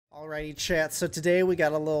Alrighty, chat. So today we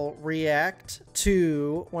got a little react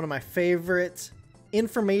to one of my favorite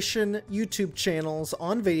information YouTube channels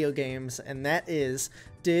on video games, and that is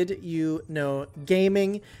Did You Know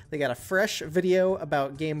Gaming. They got a fresh video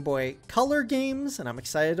about Game Boy Color games, and I'm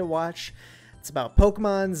excited to watch. It's about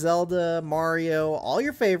Pokemon, Zelda, Mario, all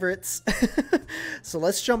your favorites. So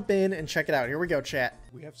let's jump in and check it out. Here we go, chat.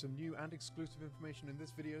 We have some new and exclusive information in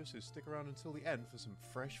this video, so stick around until the end for some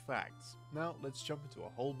fresh facts. Now, let's jump into a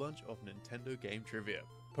whole bunch of Nintendo game trivia.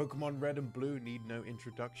 Pokemon Red and Blue need no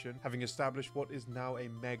introduction, having established what is now a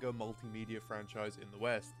mega multimedia franchise in the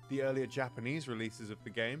West. The earlier Japanese releases of the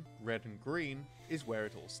game, Red and Green, is where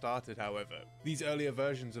it all started, however. These earlier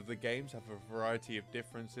versions of the games have a variety of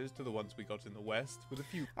differences to the ones we got in the West, with a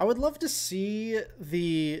few... I would love to see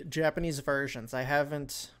the Japanese versions. I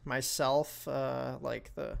haven't myself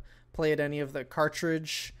played any of the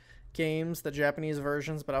cartridge games, the Japanese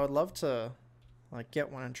versions, but I would love to get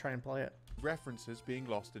one and try and play it. References being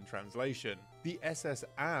lost in translation. The SS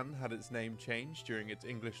Anne had its name changed during its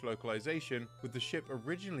English localization, with the ship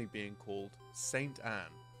originally being called Saint Anne.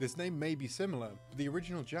 This name may be similar, but the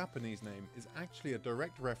original Japanese name is actually a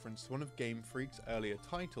direct reference to one of Game Freak's earlier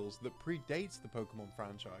titles that predates the Pokemon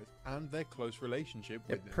franchise and their close relationship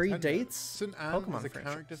with Nintendo. Predates Saint Anne Pokemon is a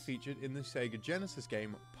franchise. character featured in the Sega Genesis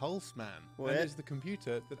game Pulse Man, What? and is the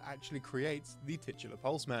computer that actually creates the titular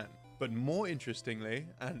Pulse Man. But more interestingly,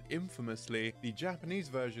 and infamously, the Japanese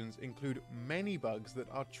versions include many bugs that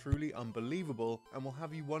are truly unbelievable and will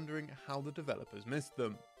have you wondering how the developers missed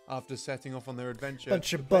them. After setting off on their adventure,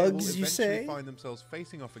 Bunch of the player bugs, will you eventually say? find themselves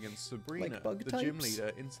facing off against Sabrina, Like bug the gym types?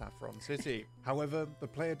 leader in Saffron City. However, the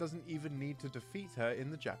player doesn't even need to defeat her in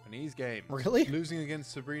the Japanese game. Really? Losing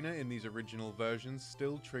against Sabrina in these original versions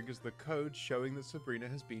still triggers the code showing that Sabrina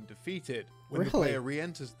has been defeated. When the Really? player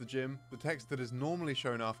re-enters the gym, the text that is normally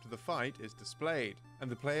shown after the fight is displayed,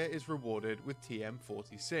 and the player is rewarded with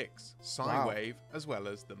TM46, Psywave, as well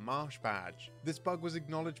as the Marsh badge. This bug was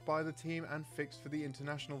acknowledged by the team and fixed for the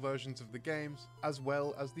international versions of the games, as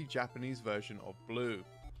well as the Japanese version of Blue.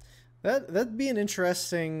 That'd be an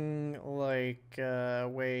interesting way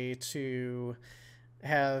to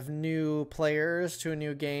have new players to a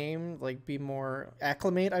new game, be more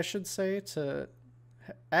acclimate, I should say, to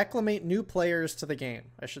acclimate new players to the game,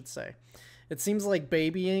 I should say. It seems like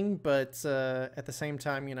babying, but at the same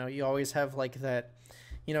time, you always have that,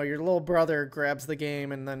 your little brother grabs the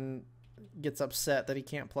game and then gets upset that he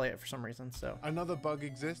can't play it for some reason. So another bug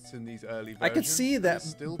exists in these early versions. I could see that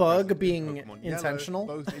bug being intentional,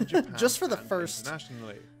 both in Japan just for the and first,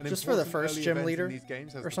 internationally. just for the Important first early gym event leader in these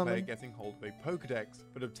games has or the something. player getting hold of a Pokedex,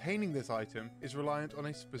 but obtaining this item is reliant on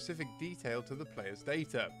a specific detail to the player's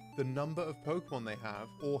data, the number of Pokemon they have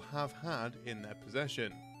or have had in their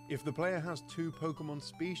possession. If the player has 2 Pokemon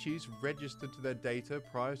species registered to their data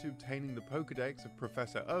prior to obtaining the Pokedex of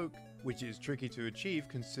Professor Oak, which is tricky to achieve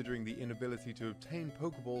considering the inability to obtain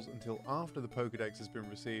Pokeballs until after the Pokedex has been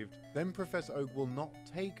received, then Professor Oak will not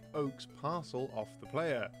take Oak's parcel off the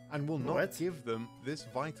player, and will not give them this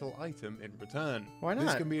vital item in return. Why not?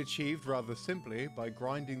 This can be achieved rather simply by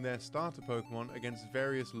grinding their starter Pokemon against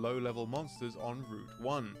various low-level monsters on Route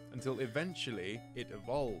 1, until eventually it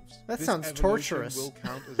evolves. That This sounds evolution torturous. will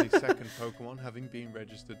count as a second Pokemon having been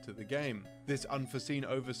registered to the game. This unforeseen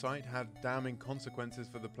oversight had damning consequences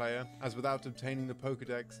for the player, as without obtaining the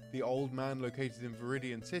Pokedex, the old man located in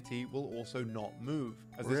Viridian City will also not move,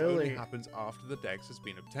 as this only happens after the Dex has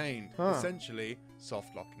been obtained, essentially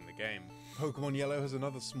soft-locking the game. Pokemon Yellow has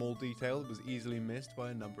another small detail that was easily missed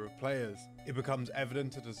by a number of players. It becomes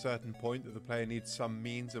evident at a certain point that the player needs some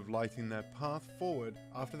means of lighting their path forward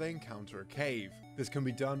after they encounter a cave. This can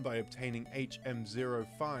be done by obtaining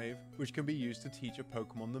HM05, which can be used to teach a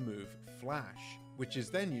Pokemon the move Flash, which is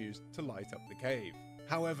then used to light up the cave.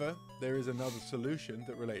 However, there is another solution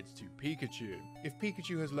that relates to Pikachu. If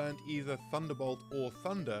Pikachu has learned either Thunderbolt or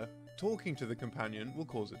Thunder, talking to the companion will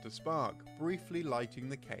cause it to spark, briefly lighting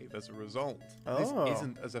the cave as a result. This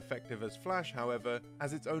isn't as effective as Flash, however,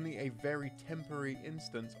 as it's only a very temporary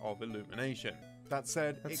instance of illumination. That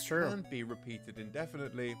said, it can be repeated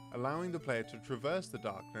indefinitely, allowing the player to traverse the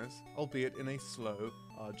darkness, albeit in a slow,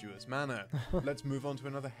 arduous manner. Let's move on to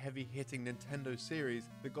another heavy-hitting Nintendo series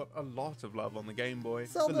that got a lot of love on the Game Boy,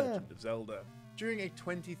 The Legend of Zelda. During a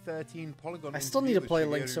 2013 Polygon I still need to interview play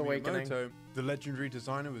with Link's Shigeru Awakening. Miyamoto, The legendary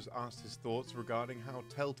designer was asked his thoughts regarding how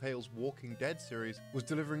Telltale's Walking Dead series was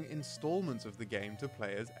delivering installments of the game to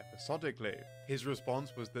players episodically. His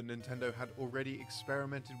response was that Nintendo had already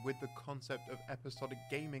experimented with the concept of episodic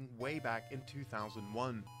gaming way back in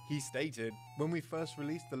 2001. He stated, "When we first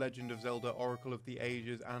released The Legend of Zelda Oracle of the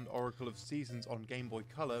Ages and Oracle of Seasons on Game Boy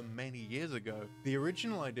Color many years ago, the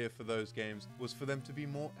original idea for those games was for them to be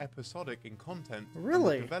more episodic in content.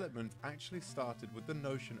 Really? And the development actually started with the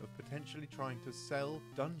notion of potentially trying to sell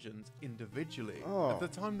dungeons individually. Oh. At the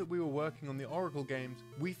time that we were working on the Oracle games,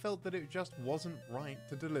 we felt that it just wasn't right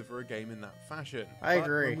to deliver a game in that fashion. I But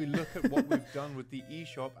agree. when we look at what we've done with the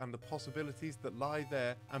eShop and the possibilities that lie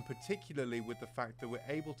there, and particularly with the fact that we're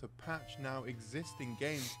able to patch now existing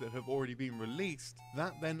games that have already been released,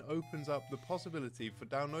 that then opens up the possibility for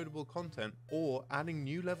downloadable content or adding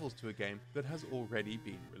new levels to a game that has already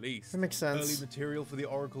been released. That makes sense. Early material for the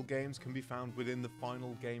Oracle games can be found within the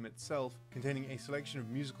final game itself, containing a selection of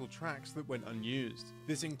musical tracks that went unused.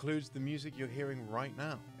 This includes the music you're hearing right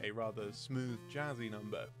now, a rather smooth, jazzy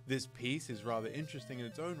number. This piece is rather interesting in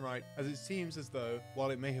its own right, as it seems as though, while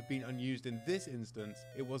it may have been unused in this instance,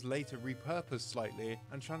 it was later repurposed slightly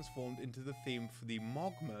and transformed into the theme for the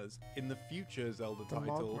Mogmas in the future Zelda The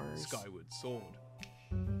title, Mogmas. Skyward Sword.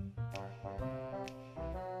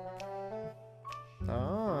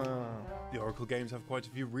 Ah. The Oracle games have quite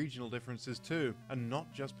a few regional differences too, and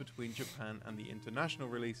not just between Japan and the international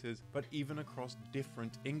releases, but even across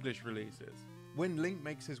different English releases. When Link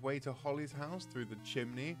makes his way to Holly's house through the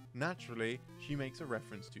chimney, naturally, she makes a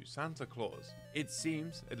reference to Santa Claus. It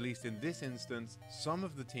seems, at least in this instance, some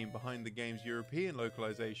of the team behind the game's European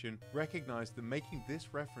localization recognized that making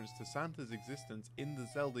this reference to Santa's existence in the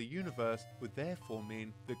Zelda universe would therefore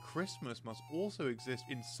mean that Christmas must also exist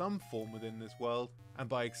in some form within this world, and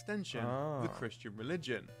by extension, the Christian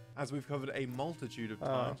religion. As we've covered a multitude of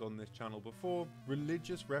times on this channel before,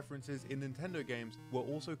 religious references in Nintendo games were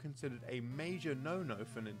also considered a major no-no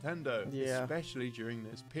for Nintendo, especially during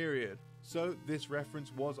this period. So this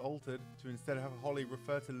reference was altered to instead have Holly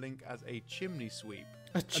refer to Link as a chimney sweep.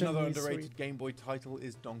 Another underrated Game Boy title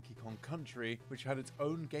is Donkey Kong Country, which had its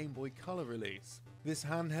own Game Boy Color release. This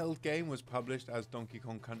handheld game was published as Donkey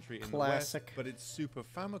Kong Country in the West, but its Super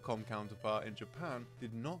Famicom counterpart in Japan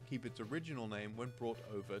did not keep its original name when brought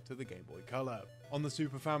over to the Game Boy Color. On the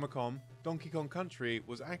Super Famicom, Donkey Kong Country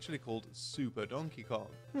was actually called Super Donkey Kong,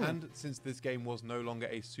 and since this game was no longer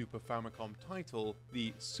a Super Famicom title,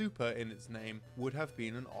 the Super in its name would have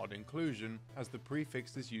been an odd inclusion, as the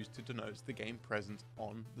prefix is used to denote the game present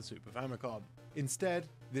on the Super Famicom. Instead,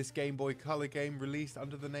 this Game Boy Color game released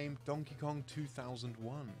under the name Donkey Kong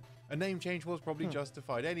 2001. A name change was probably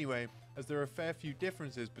justified anyway, as there are a fair few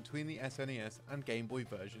differences between the SNES and Game Boy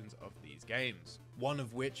versions of these games. One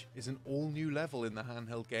of which is an all-new level in the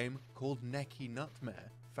handheld game called Necky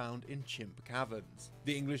Nutmare, found in Chimp Caverns.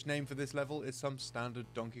 The English name for this level is some standard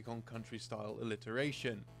Donkey Kong Country style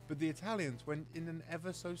alliteration, but the Italians went in an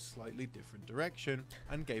ever so slightly different direction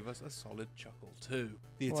and gave us a solid chuckle too.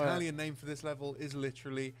 The Italian name for this level is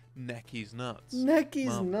literally Necky's Nuts.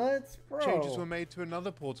 Necky's Nuts, bro. Changes were made to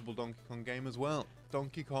another portable Donkey Kong game as well,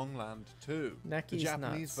 Donkey Kong Land 2. The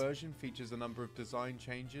Japanese version features a number of design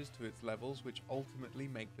changes to its levels which ultimately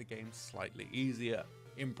make the game slightly easier.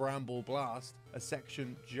 In Bramble Blast, a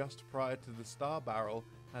section just prior to the star barrel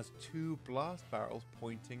has 2 blast barrels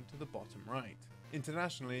pointing to the bottom right.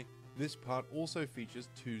 Internationally, this part also features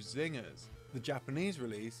 2 zingers. The Japanese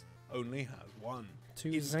release only has 1. 2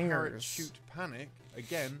 In zingers. Parrot Shoot Panic,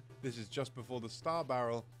 again, this is just before the star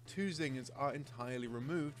barrel, 2 zingers are entirely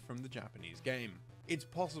removed from the Japanese game. It's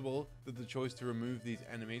possible that the choice to remove these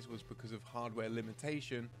enemies was because of hardware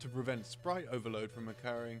limitation to prevent sprite overload from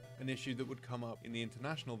occurring, an issue that would come up in the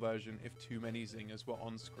international version if too many zingers were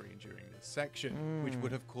on screen during this section, which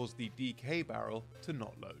would have caused the DK barrel to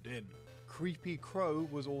not load in. Creepy Crow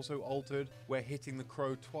was also altered, where hitting the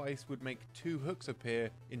crow twice would make 2 hooks appear.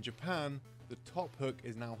 In Japan, the top hook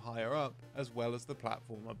is now higher up, as well as the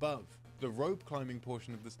platform above. The rope climbing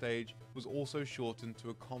portion of the stage was also shortened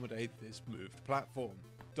to accommodate this moved platform.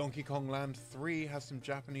 Donkey Kong Land 3 has some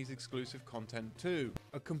Japanese exclusive content too,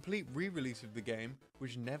 a complete re-release of the game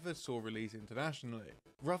which never saw release internationally.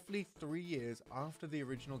 Roughly 3 years after the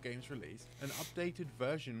original game's release, an updated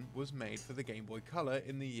version was made for the Game Boy Color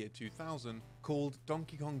in the year 2000 called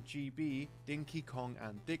Donkey Kong GB, Dinky Kong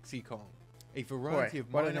and Dixie Kong. A variety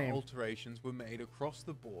of minor alterations were made across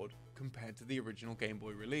the board compared to the original Game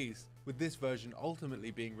Boy release, with this version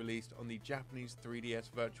ultimately being released on the Japanese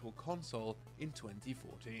 3DS Virtual Console in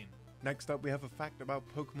 2014. Next up, we have a fact about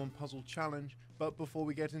Pokemon Puzzle Challenge, but before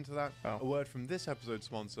we get into that, a word from this episode's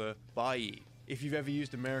sponsor, Bye. If you've ever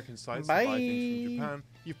used American sites Bye. to buy things from Japan,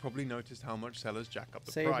 you've probably noticed how much sellers jack up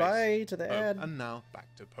the Say price. bye to the ad. And now,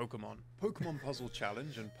 back to Pokemon. Pokemon Puzzle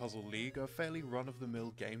Challenge and Puzzle League are fairly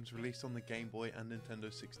run-of-the-mill games released on the Game Boy and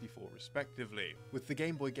Nintendo 64 respectively, with the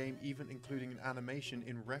Game Boy game even including an animation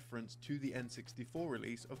in reference to the N64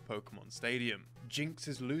 release of Pokemon Stadium.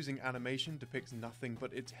 Jinx's losing animation depicts nothing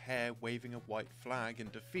but its hair waving a white flag in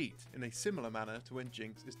defeat, in a similar manner to when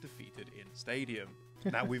Jinx is defeated in Stadium.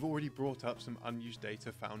 Now, we've already brought up some unused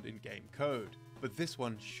data found in game code, but this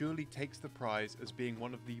one surely takes the prize as being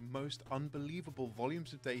one of the most unbelievable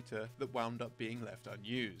volumes of data that wound up being left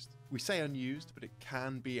unused. We say unused, but it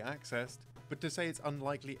can be accessed, but to say it's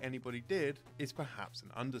unlikely anybody did is perhaps an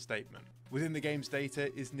understatement. Within the game's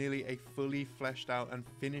data is nearly a fully fleshed out and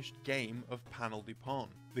finished game of Panel du Pont,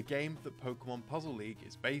 the game that Pokemon Puzzle League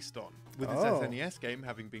is based on, with its SNES game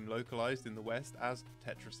having been localized in the West as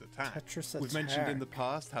Tetris Attack. We've mentioned in the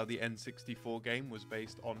past how the N64 game was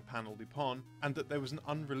based on Panel du Pont, and that there was an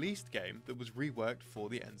unreleased game that was reworked for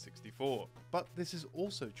the N64. But this is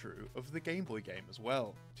also true of the Game Boy game as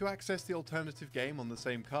well. To access the alternative game on the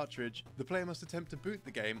same cartridge, the player must attempt to boot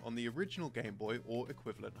the game on the original Game Boy or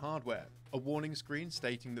equivalent hardware. A warning screen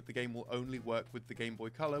stating that the game will only work with the Game Boy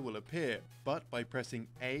Color will appear, but by pressing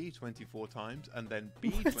A 24 times and then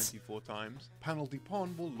B 24 times, Panel du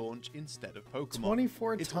Pont will launch instead of Pokemon.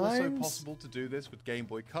 24 it's times? also possible to do this with Game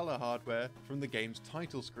Boy Color hardware from the game's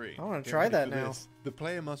title screen. I want to try that now. The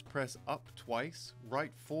player must press up twice,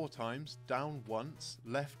 right 4 times, down once,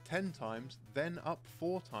 left 10 times, then up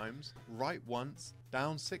 4 times, right once,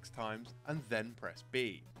 down 6 times, and then press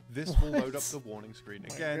B. This will load up the warning screen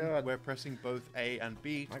again, where pressing both A and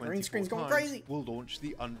B 24 times will launch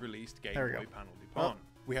the unreleased Game Boy Panel du Pont.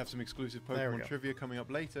 We have some exclusive Pokemon trivia coming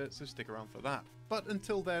up later, so stick around for that. But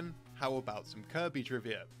until then, how about some Kirby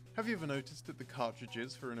trivia? Have you ever noticed that the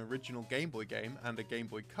cartridges for an original Game Boy game and a Game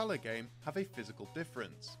Boy Color game have a physical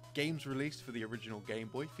difference? Games released for the original Game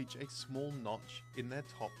Boy feature a small notch in their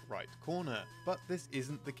top right corner, but this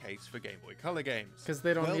isn't the case for Game Boy Color games. Because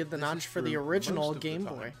they don't need the notch for the original Game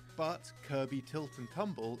Boy. But Kirby Tilt and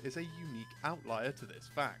Tumble is a unique outlier to this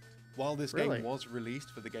fact. While this game was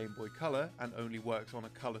released for the Game Boy Color and only works on a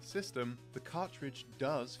color system, the cartridge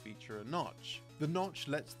does feature a notch. The notch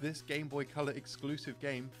lets this Game Boy Color exclusive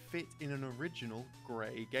game fit in an original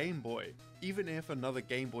grey Game Boy. Even if another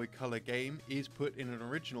Game Boy Color game is put in an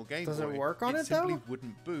original Game Boy, does it work on it simply though?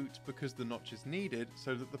 Wouldn't boot because the notch is needed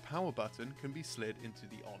so that the power button can be slid into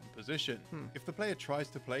the on position. If the player tries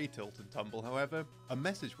to play Tilt and Tumble, however, a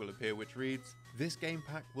message will appear which reads, "This game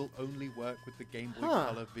pack will only work with the Game Boy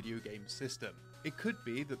Color video game system." It could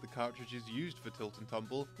be that the cartridges used for Tilt and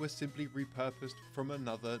Tumble were simply repurposed from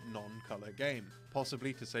another non-color game,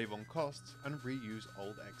 possibly to save on costs and reuse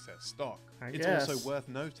old excess stock. It's also worth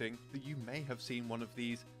noting that you may have seen one of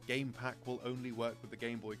these "Game Pack will only work with the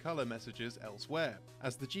Game Boy Color" messages elsewhere,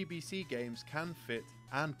 as the GBC games can fit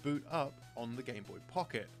and boot up on the Game Boy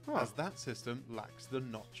Pocket, as that system lacks the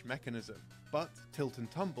notch mechanism. But Tilt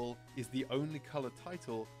and Tumble is the only color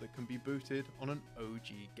title that can be booted on an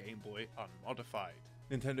OG Game Boy unmodified.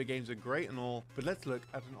 Nintendo games are great and all, but let's look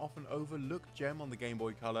at an often overlooked gem on the Game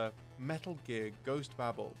Boy Color, Metal Gear Ghost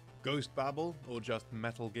Babel. Ghost Babel, or just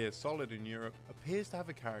Metal Gear Solid in Europe, appears to have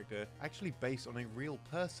a character actually based on a real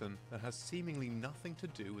person that has seemingly nothing to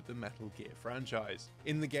do with the Metal Gear franchise.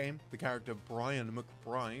 In the game, the character Brian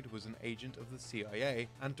McBride was an agent of the CIA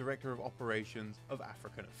and Director of Operations of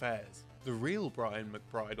African Affairs. The real Brian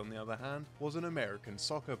McBride, on the other hand, was an American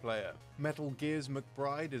soccer player. Metal Gear's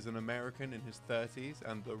McBride is an American in his 30s,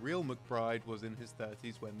 and the real McBride was in his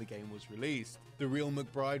 30s when the game was released. The real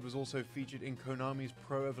McBride was also featured in Konami's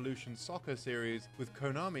Pro Evolution Soccer series, with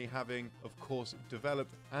Konami having, of course,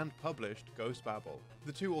 developed and published Ghost Babel.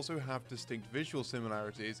 The two also have distinct visual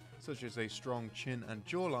similarities, such as a strong chin and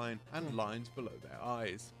jawline and lines below their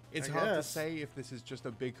eyes. It's hard to say if this is just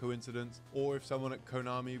a big coincidence, or if someone at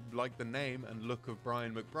Konami liked the name and look of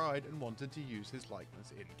Brian McBride and wanted to use his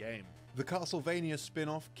likeness in-game. The Castlevania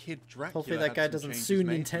spin-off Kid Dracula Hopefully that guy doesn't sue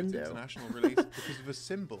Nintendo international release because of a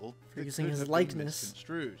symbol for using his likeness.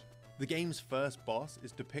 Misconstrued. The game's first boss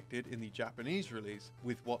is depicted in the Japanese release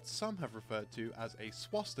with what some have referred to as a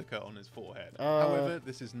swastika on his forehead. However,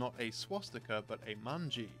 this is not a swastika but a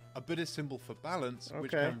manji, a Buddhist symbol for balance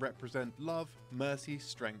which can represent love, mercy,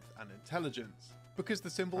 strength, and intelligence. Because the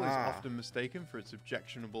symbol is often mistaken for its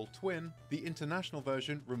objectionable twin, the international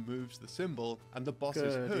version removes the symbol, and the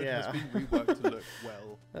boss's hood has been reworked to look,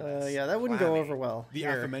 well, yeah, that wouldn't go over well. The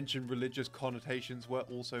aforementioned religious connotations were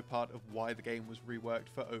also part of why the game was reworked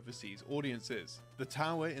for overseas audiences. The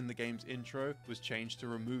tower in the game's intro was changed to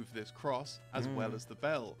remove this cross, as well as the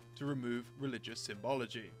bell, to remove religious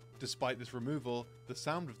symbology. Despite this removal, the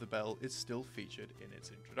sound of the bell is still featured in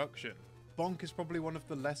its introduction. Bonk is probably one of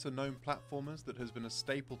the lesser known platformers that has been a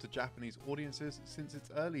staple to Japanese audiences since its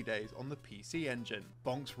early days on the PC Engine.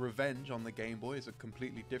 Bonk's Revenge on the Game Boy is a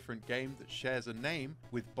completely different game that shares a name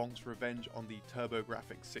with Bonk's Revenge on the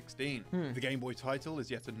TurboGrafx-16. The Game Boy title is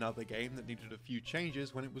yet another game that needed a few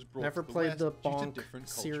changes when it was brought to the West due to different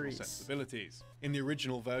cultural sensibilities. In the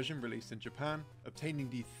original version released in Japan, obtaining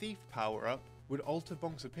the Thief power-up would alter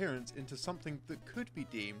Bonk's appearance into something that could be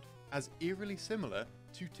deemed as eerily similar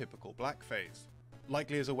to typical blackface.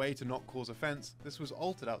 Likely as a way to not cause offense, this was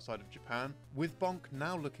altered outside of Japan, with Bonk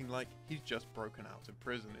now looking like he's just broken out of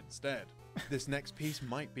prison instead. This next piece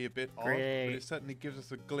might be a bit odd, but it certainly gives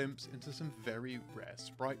us a glimpse into some very rare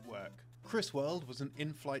sprite work. Chris World was an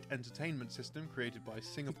in-flight entertainment system created by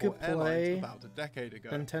Singapore Airlines about a decade ago,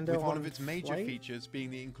 with one of its major features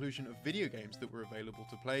being the inclusion of video games that were available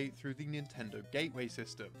to play through the Nintendo Gateway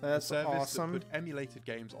system, a service that put emulated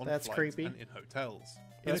games on flights and in hotels.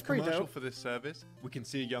 In a commercial for this service, we can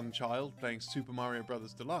see a young child playing Super Mario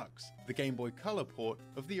Bros. Deluxe, the Game Boy Color port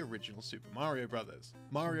of the original Super Mario Bros.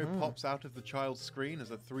 Mario pops out of the child's screen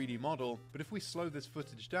as a 3D model, but if we slow this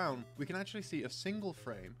footage down, we can actually see a single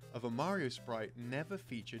frame of a Mario sprite never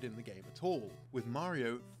featured in the game at all, with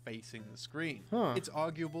Mario facing the screen. It's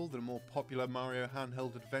arguable that a more popular Mario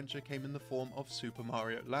handheld adventure came in the form of Super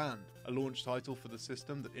Mario Land, a launch title for the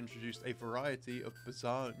system that introduced a variety of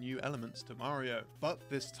bizarre new elements to Mario. But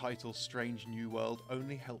this title's strange new world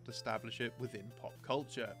only helped establish it within pop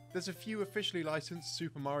culture. There's a few officially licensed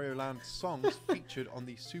Super Mario Land songs featured on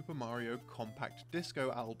the Super Mario Compact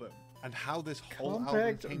Disco album, and how this whole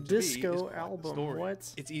album came to be is quite the story.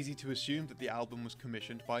 It's easy to assume that the album was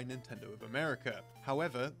commissioned by Nintendo of America.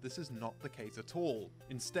 However, this is not the case at all.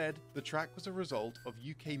 Instead, the track was a result of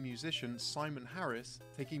UK musician Simon Harris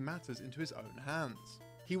taking matters into his own hands.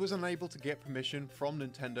 He was unable to get permission from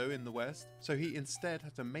Nintendo in the West, so he instead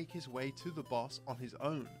had to make his way to the boss on his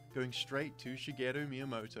own, going straight to Shigeru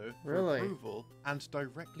Miyamoto for approval and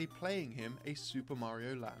directly playing him a Super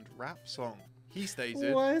Mario Land rap song. He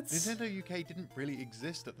stated, Nintendo UK didn't really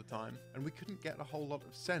exist at the time, and we couldn't get a whole lot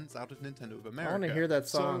of sense out of Nintendo of America. I want to hear that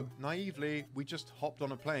song. So, naively, we just hopped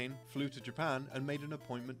on a plane, flew to Japan, and made an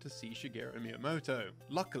appointment to see Shigeru Miyamoto.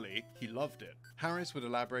 Luckily, he loved it. Harris would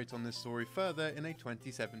elaborate on this story further in a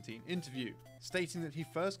 2017 interview, stating that he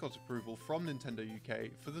first got approval from Nintendo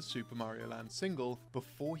UK for the Super Mario Land single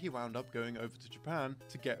before he wound up going over to Japan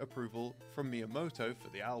to get approval from Miyamoto for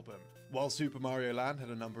the album. While Super Mario Land had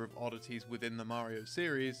a number of oddities within the Mario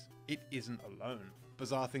series, it isn't alone.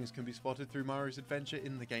 Bizarre things can be spotted through Mario's adventure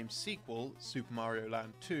in the game's sequel, Super Mario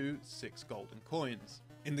Land 2: 6 Golden Coins.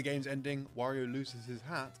 In the game's ending, Wario loses his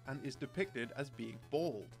hat and is depicted as being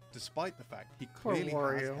bald, despite the fact he clearly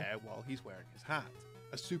has hair while he's wearing his hat.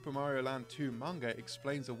 A Super Mario Land 2 manga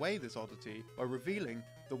explains away this oddity by revealing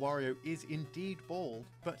the Wario is indeed bald,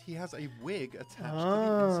 but he has a wig attached to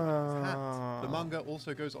the inside of his hat. The manga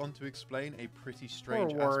also goes on to explain a pretty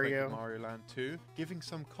strange aspect of Mario Land 2, giving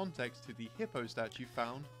some context to the hippo statue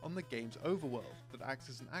found on the game's overworld that acts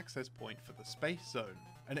as an access point for the space zone,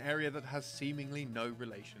 an area that has seemingly no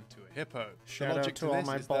relation to a hippo. Shout out to all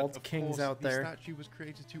my bald kings out there. The statue was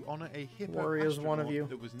created to honor a hippo Wario's one of you.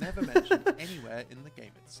 that was never mentioned anywhere in the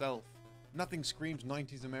game itself. Nothing screams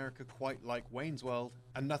 90s America quite like Wayne's World,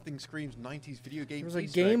 and nothing screams 90s video game There's a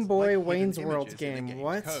Game Boy like Wayne's World game.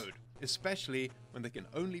 What? Code, especially when they can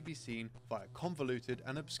only be seen via convoluted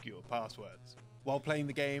and obscure passwords. While playing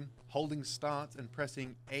the game, holding start and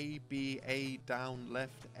pressing A, B, A, down,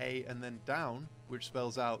 left, A, and then down, which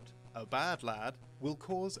spells out a bad lad, will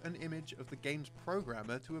cause an image of the game's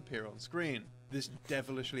programmer to appear on screen. This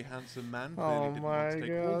devilishly handsome man clearly didn't want to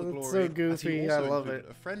take all the glory, so goofy. as he also I love included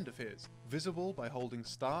it. a friend of his, visible by holding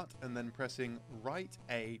start and then pressing right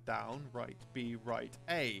A down, right B, right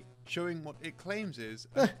A, showing what it claims is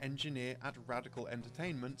an engineer at Radical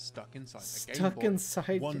Entertainment stuck inside a Game Boy.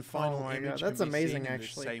 Inside. One final image that's can be amazing, seen in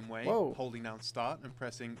actually. the same way, holding down start and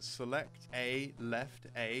pressing select A, left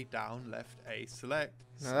A, down, left A, select.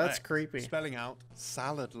 Now that's creepy. Spelling out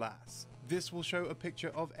salad lass. This will show a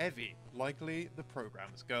picture of Evie, likely the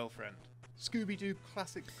programmer's girlfriend. Scooby-Doo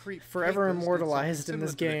classic creep Forever capers did immortalized something in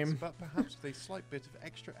this similar to game. but perhaps with a slight bit of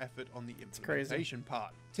extra effort on the crazy. implementation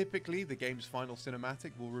part. Typically, the game's final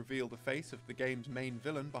cinematic will reveal the face of the game's main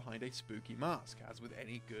villain behind a spooky mask, as with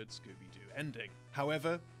any good Scooby-Doo ending.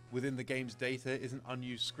 However, within the game's data is an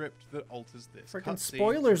unused script that alters this Freaking cutscene,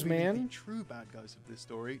 spoilers, revealing man. the true bad guys of this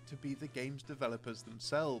story to be the game's developers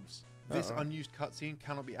themselves. This Uh-oh. unused cutscene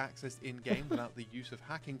cannot be accessed in-game without the use of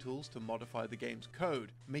hacking tools to modify the game's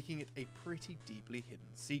code, making it a pretty deeply hidden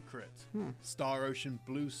secret. Star Ocean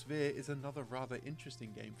Blue Sphere is another rather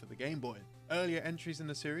interesting game for the Game Boy. Earlier entries in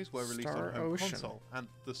the series were released Star on home Ocean. console, and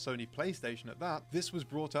the Sony PlayStation at that. This was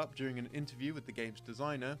brought up during an interview with the game's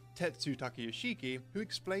designer, Tetsu Takayashiki, who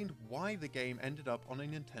explained why the game ended up on a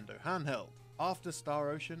Nintendo handheld. After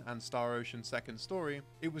Star Ocean and Star Ocean Second Story,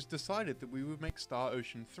 it was decided that we would make Star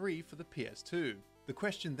Ocean 3 for the PS2. The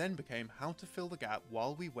question then became how to fill the gap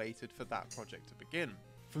while we waited for that project to begin.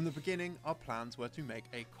 From the beginning, our plans were to make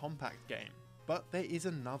a compact game. But there is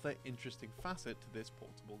another interesting facet to this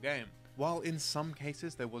portable game. While in some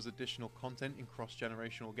cases there was additional content in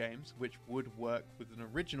cross-generational games which would work with an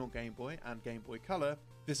original Game Boy and Game Boy Color,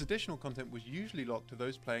 this additional content was usually locked to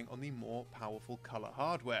those playing on the more powerful color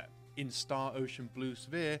hardware. In Star Ocean Blue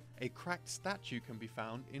Sphere, a cracked statue can be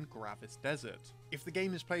found in Gravis Desert. If the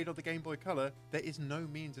game is played on the Game Boy Color, there is no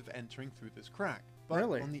means of entering through this crack. But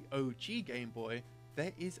Really? on the OG Game Boy,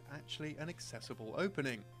 there is actually an accessible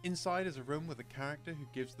opening. Inside is a room with a character who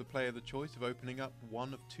gives the player the choice of opening up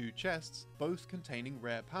one of two chests, both containing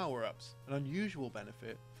rare power-ups, an unusual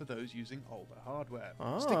benefit for those using older hardware.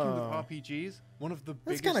 Sticking with RPGs, one of the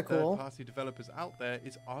That's biggest kinda cool. third-party developers out there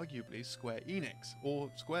is arguably Square Enix, or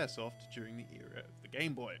Squaresoft during the era of the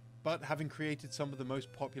Game Boy. But having created some of the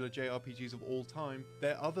most popular JRPGs of all time,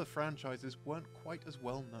 their other franchises weren't quite as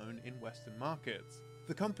well known in Western markets.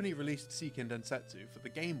 The company released Seiken Densetsu for the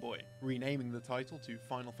Game Boy, renaming the title to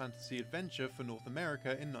Final Fantasy Adventure for North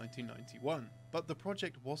America in 1991. But the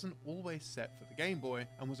project wasn't always set for the Game Boy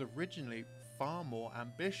and was originally far more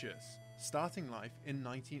ambitious, starting life in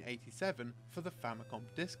 1987 for the Famicom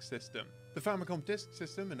Disk System. The Famicom Disk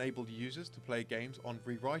System enabled users to play games on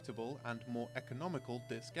rewritable and more economical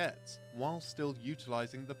diskettes, while still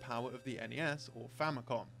utilizing the power of the NES or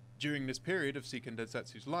Famicom. During this period of Seiken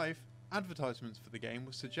Densetsu's life, advertisements for the game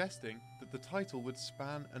were suggesting that the title would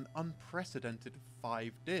span an unprecedented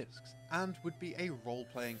 5 discs and would be a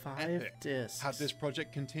role-playing 5 epic. discs. Had this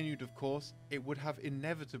project continued, of course, it would have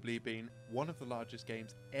inevitably been one of the largest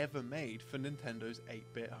games ever made for Nintendo's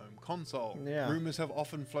 8-bit home console. Yeah. Rumors have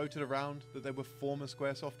often floated around that there were former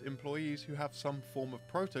Squaresoft employees who have some form of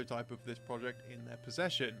prototype of this project in their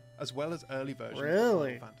possession, as well as early versions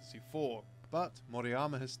Really? of Final Fantasy IV. But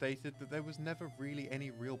Moriyama has stated that there was never really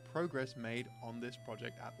any real progress made on this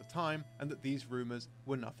project at the time, and that these rumors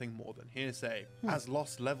were nothing more than hearsay. As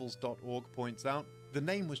LostLevels.org points out, the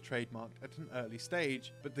name was trademarked at an early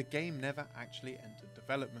stage, but the game never actually entered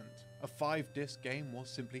development. A 5-disc game was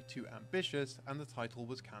simply too ambitious, and the title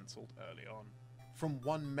was cancelled early on. From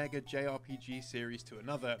one mega JRPG series to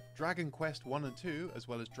another, Dragon Quest 1 and 2, as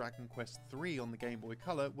well as Dragon Quest 3 on the Game Boy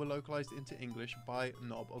Color, were localized into English by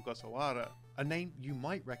Nob Ogasawara, a name you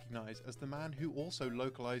might recognize as the man who also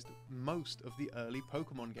localized most of the early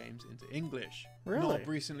Pokemon games into English. Really? Nob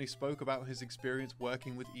recently spoke about his experience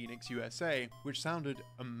working with Enix USA, which sounded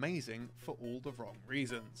amazing for all the wrong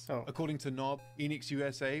reasons. Oh. According to Nob, Enix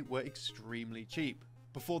USA were extremely cheap.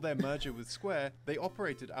 Before their merger with Square, they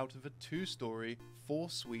operated out of a 2-story,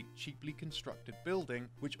 4-suite, cheaply constructed building,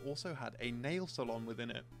 which also had a nail salon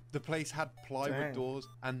within it. The place had plywood Dang. doors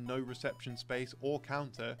and no reception space or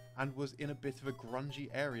counter, and was in a bit of a grungy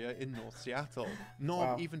area in North Seattle. Nob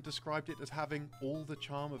Wow. even described it as having all the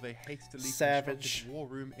charm of a hastily Savage. constructed war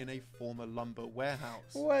room in a former lumber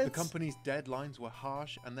warehouse. What? The company's deadlines were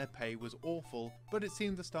harsh and their pay was awful, but it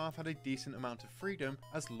seemed the staff had a decent amount of freedom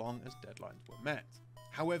as long as deadlines were met.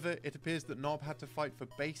 However, it appears that Nob had to fight for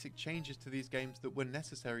basic changes to these games that were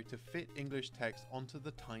necessary to fit English text onto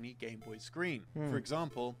the tiny Game Boy screen. For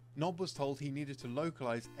example, Nob was told he needed to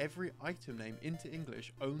localize every item name into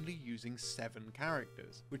English only using 7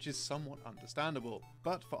 characters, which is somewhat understandable.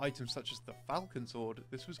 But for items such as the Falcon Sword,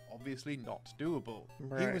 this was obviously not doable. He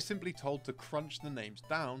Right. was simply told to crunch the names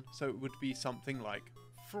down so it would be something like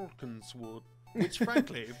Falcon Sword, which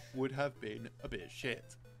frankly would have been a bit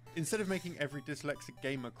shit. Instead of making every dyslexic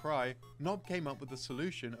gamer cry, Nob came up with a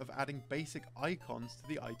solution of adding basic icons to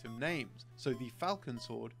the item names. So the Falcon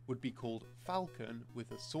Sword would be called Falcon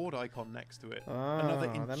with a sword icon next to it. Another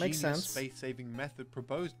that makes ingenious sense. space-saving method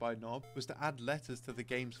proposed by Nob was to add letters to the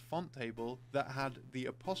game's font table that had the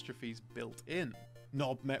apostrophes built in.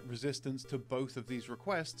 Nob met resistance to both of these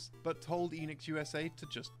requests, but told Enix USA to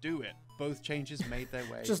just do it. Both changes made their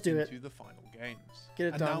way into the final games. Get it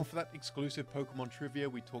and done. now for that exclusive Pokemon trivia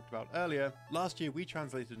we talked about earlier. Last year we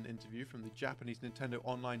translated an interview from the Japanese Nintendo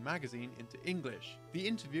Online magazine into English. The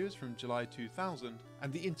interview is from July 2000,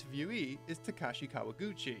 and the interviewee is Takashi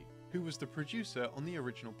Kawaguchi, who was the producer on the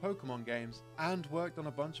original Pokemon games and worked on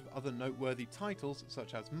a bunch of other noteworthy titles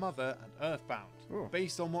such as Mother and Earthbound. Ooh.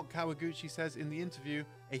 Based on what Kawaguchi says in the interview,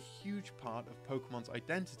 a huge part of Pokemon's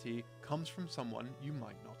identity comes from someone you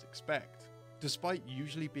might not expect. Despite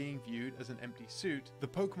usually being viewed as an empty suit, the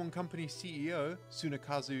Pokemon Company CEO,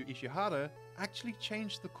 Tsunekazu Ishihara, actually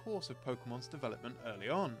changed the course of Pokemon's development early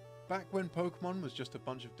on. Back when Pokemon was just a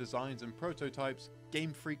bunch of designs and prototypes,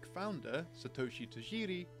 Game Freak founder Satoshi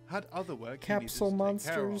Tajiri had other work Capsule he needed to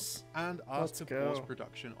take care of, monsters. and asked to Let's pause go.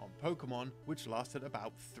 production on Pokemon, which lasted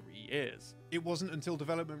about 3 years. It wasn't until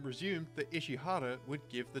development resumed that Ishihara would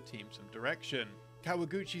give the team some direction.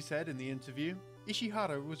 Kawaguchi said in the interview,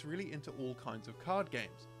 Ishihara was really into all kinds of card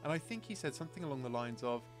games, and I think he said something along the lines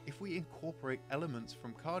of, if we incorporate elements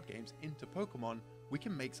from card games into Pokemon, we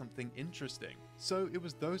can make something interesting. So it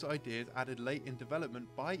was those ideas added late in development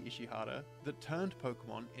by Ishihara that turned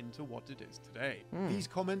Pokemon into what it is today. These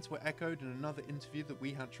comments were echoed in another interview that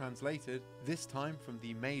we had translated, this time from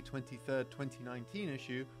the May 23rd, 2019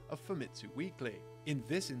 issue of Famitsu Weekly. In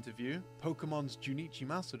this interview, Pokemon's Junichi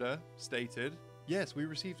Masuda stated, "Yes, we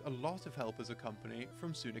received a lot of help as a company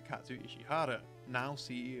from Tsunekatsu Ishihara, now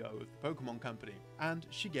CEO of the Pokemon Company, and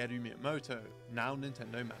Shigeru Miyamoto, now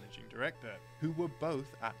Nintendo Managing Director, who were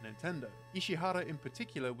both at Nintendo. Ishihara in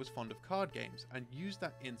particular was fond of card games and used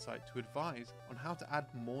that insight to advise on how to add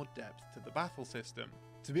more depth to the battle system.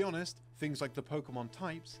 To be honest, things like the Pokemon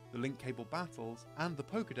types, the link cable battles, and the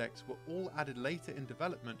Pokedex were all added later in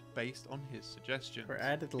development based on his suggestions. Were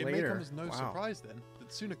added It later. may come as no Wow. surprise then that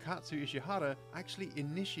Tsunekatsu Ishihara actually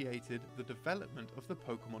initiated the development of the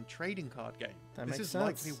Pokemon trading card game. That This makes is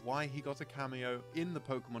sense. likely why he got a cameo in the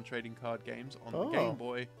Pokemon trading card games on Oh. the Game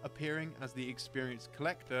Boy, appearing as the experienced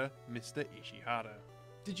collector, Mr. Ishihara.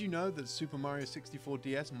 Did you know that Super Mario 64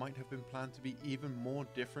 DS might have been planned to be even more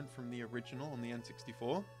different from the original on the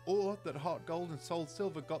N64? Or that Heart Gold and Soul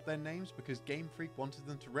Silver got their names because Game Freak wanted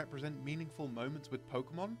them to represent meaningful moments with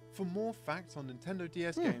Pokemon? For more facts on Nintendo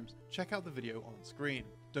DS games, check out the video on screen.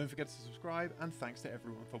 Don't forget to subscribe, and thanks to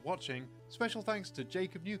everyone for watching. Special thanks to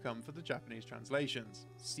Jacob Newcomb for the Japanese translations.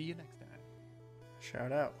 See you next time.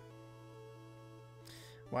 Shout out.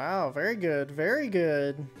 Wow, very good, very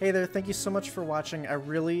good. Hey there, thank you so much for watching. I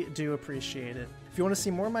really do appreciate it. If you want to see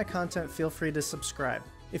more of my content, feel free to subscribe.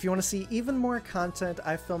 If you want to see even more content,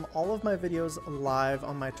 I film all of my videos live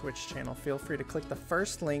on my Twitch channel. Feel free to click the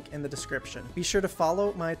first link in the description. Be sure to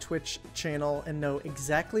follow my Twitch channel and know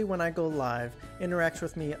exactly when I go live. Interact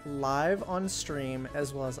with me live on stream,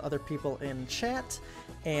 as well as other people in chat,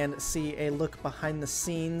 and see a look behind the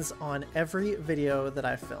scenes on every video that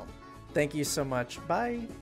I film. Thank you so much. Bye.